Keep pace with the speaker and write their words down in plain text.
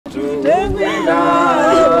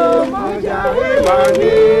Tupendao moja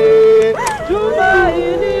imani,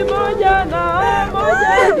 tumaini moja na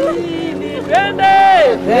moja dini.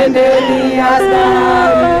 Twendeni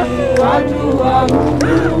askari watu wa Mungu.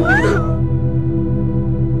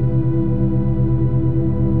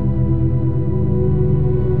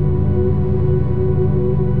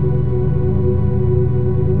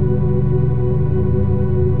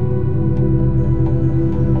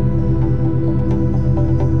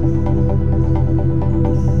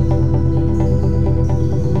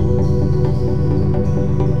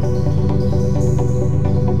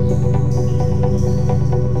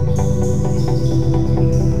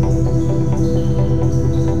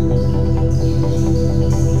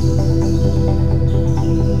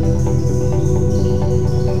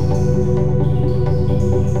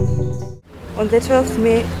 On the 12th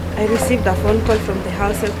May, I received a phone call from the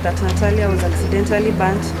house help that Natalia was accidentally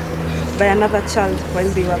burnt by another child while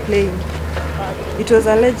they were playing. It was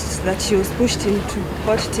alleged that she was pushed into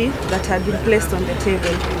hot tea that had been placed on the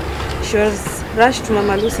table. She was rushed to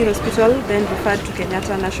Mama Lucy Hospital, then referred to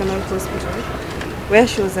Kenyatta National Hospital, where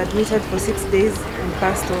she was admitted for 6 days and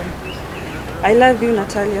passed on. I love you,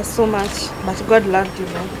 Natalia, so much, but God loved you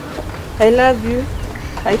more. I love you,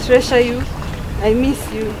 I treasure you, I miss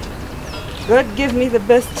you. God gave me the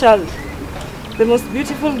best child, the most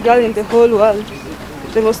beautiful girl in the whole world,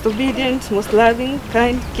 the most obedient, most loving,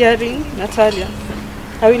 kind, caring, Natalia.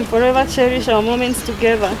 I will forever cherish our moments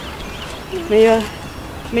together. May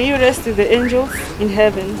you rest with the angels in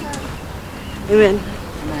heaven. Amen.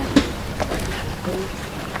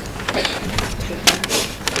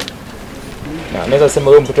 Na naweza sema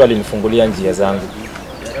huyo mtoto alinifungulia njia zangu,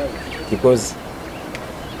 because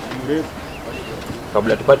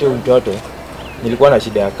kabla tupate huyu mtoto nilikuwa na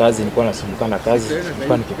shida ya kazi, nilikuwa nasumbuka na kazi,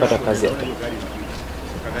 nilikuwa nikipata kazi hata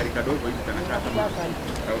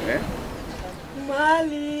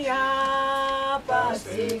mali hapa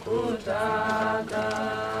sikutaka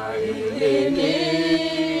ili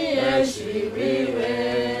niheshimiwe,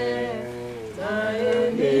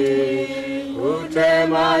 zaidi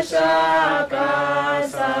kutema shaka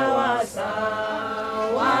sawa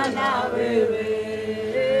sawa na wewe,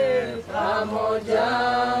 pamoja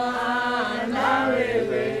na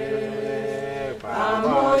wewe,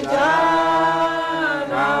 pamoja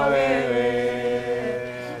na wewe,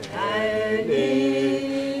 zaidi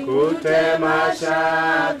kutema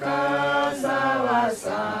shaka sawa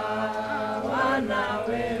sawa na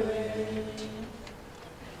wewe.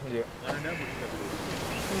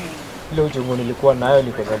 ile uchungu nilikuwa nayo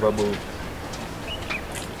ni kwa sababu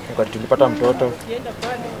wakati tulipata mtoto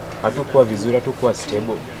hatukuwa vizuri, hatukuwa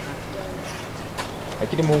stable,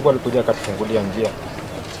 lakini Mungu alikuja akatufungulia njia.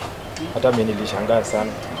 Hata mimi nilishangaa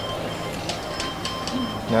sana,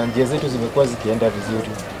 na njia zetu zimekuwa zikienda vizuri.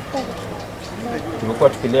 Tumekuwa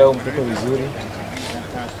tukilea huyu mtoto vizuri.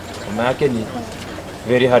 Mama yake ni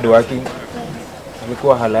very hard working,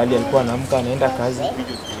 alikuwa halali, alikuwa anaamka anaenda kazi.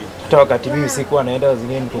 Hata wakati mimi sikuwa naenda,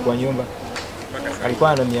 zingine niko kwa nyumba,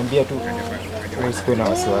 alikuwa ananiambia tu usikuwe na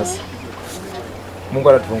wasiwasi. Mungu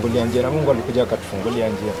anatufungulia njia, na Mungu alikuja akatufungulia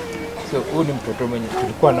njia. So huyu ni mtoto mwenye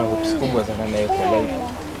tulikuwa na hopes kubwa sana naye kwa life.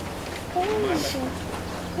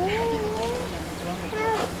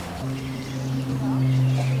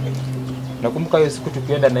 Nakumbuka hiyo siku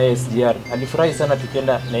tukienda na SGR, alifurahi sana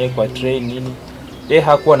tukienda na yeye kwa train nini. Yeye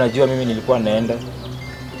hakuwa anajua mimi nilikuwa naenda.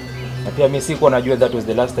 Na pia mimi sikuwa najua that was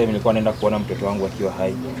the last time nilikuwa naenda kuona mtoto wangu akiwa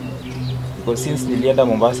hai. Because since nilienda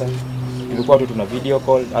Mombasa, tulikuwa tu tuna video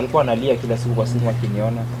call, alikuwa analia kila siku kwa simu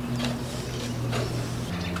akiniona.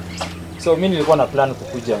 So mimi nilikuwa na plan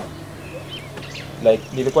kukuja. Like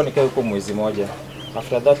nilikuwa nikae huko mwezi moja.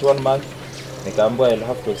 After that 1 month, nikaambiwa I'll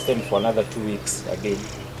have to extend for another 2 weeks again.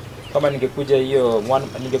 Kama ningekuja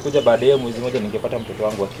ningekuja baada ya mwezi moja ningepata mtoto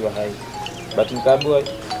wangu akiwa hai. But nikaambiwa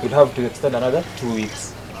you'll have to extend another 2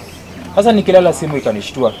 weeks. Sasa nikilala simu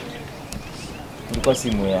ikanishtua. Ilikuwa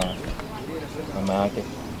simu ya mama yake.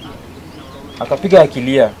 Akapiga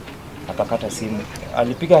akilia, akakata simu.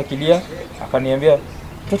 Alipiga akilia, akaniambia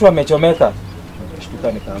mtoto amechomeka.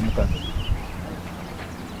 Nilishtuka nikaamka.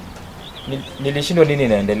 Nilishindwa nini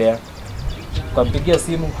inaendelea. Nikampigia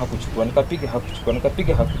simu hakuchukua, nikapiga hakuchukua,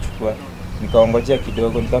 nikapiga hakuchukua. Nikaongojea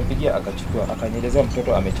kidogo, nikampigia akachukua, akanielezea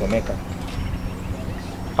mtoto amechomeka.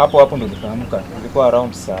 Hapo ndo nikaamka. Ilikuwa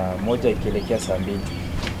around saa 1 ikielekea saa 2.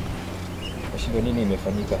 Nashindwa nini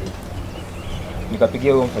imefanyika hivi.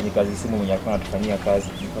 Nikapigia huyo mfanyikazi simu mwenye alikuwa anatufanyia kazi.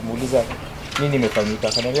 Nikamuuliza nini imefanyika.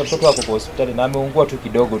 Akaniambia mtoto wako kwa hospitali na ameungua tu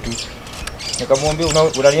kidogo tu. Nikamwambia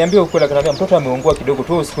unaniambia ukweli? Akaniambia mtoto ameungua kidogo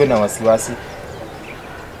tu, usikuwe na wasiwasi.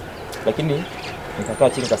 Lakini nikakaa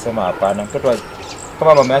chini nikasema hapana, mtoto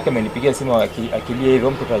kama mama yake amenipigia simu akilia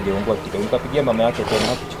hivyo, mtoto hajaungua kidogo. Nikapigia mama yake tena,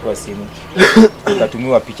 hakuchukua simu.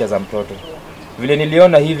 Nikatumiwa picha za mtoto. Vile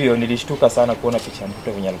niliona hivyo nilishtuka sana kuona picha ya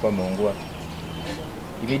mtoto venye alikuwa ameungua.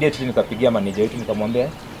 Immediately nikapigia manager wetu nikamwambia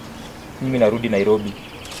mimi narudi Nairobi.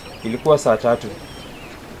 Ilikuwa saa 3.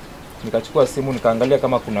 Nikachukua simu nikaangalia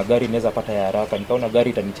kama kuna gari inaweza pata ya haraka. Nikaona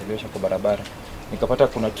gari itanichelewesha kwa barabara. Nikapata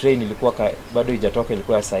kuna train ilikuwa bado haijatoka,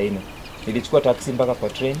 ilikuwa ya saa 4. Nilichukua taxi mpaka kwa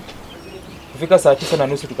train. Kufika saa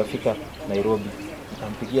 9:30 tukafika Nairobi.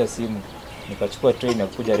 Nikampigia simu. Nikachukua train ya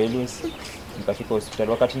kuja Railways. Nikafika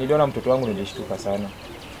hospitali. Wakati niliona mtoto wangu nilishtuka sana.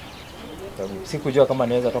 Sikujua kama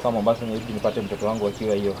naweza toka Mombasa nirudi nipate mtoto wangu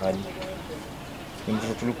akiwa hiyo hali.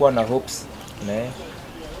 Mtoto tulikuwa na hopes na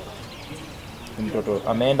mtoto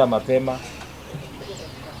ameenda mapema.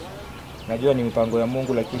 Najua ni mipango ya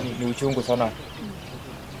Mungu, lakini ni uchungu sana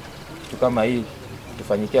kitu kama hii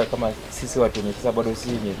tufanyikia kama sisi watu wenye sasa bado sisi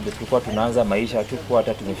ndio tulikuwa tunaanza maisha tu, kwa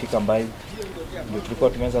hata tumefika mbali. Ndio tulikuwa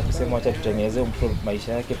tumeanza kusema acha tutengenezee mtoto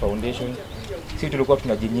maisha yake foundation. Sisi tulikuwa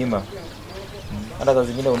tunajinyima. Hata saa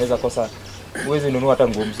zingine unaweza kosa, uwezi nunua hata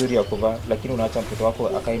nguo mzuri ya kuvaa, lakini unaacha mtoto wako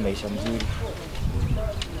akae maisha mzuri.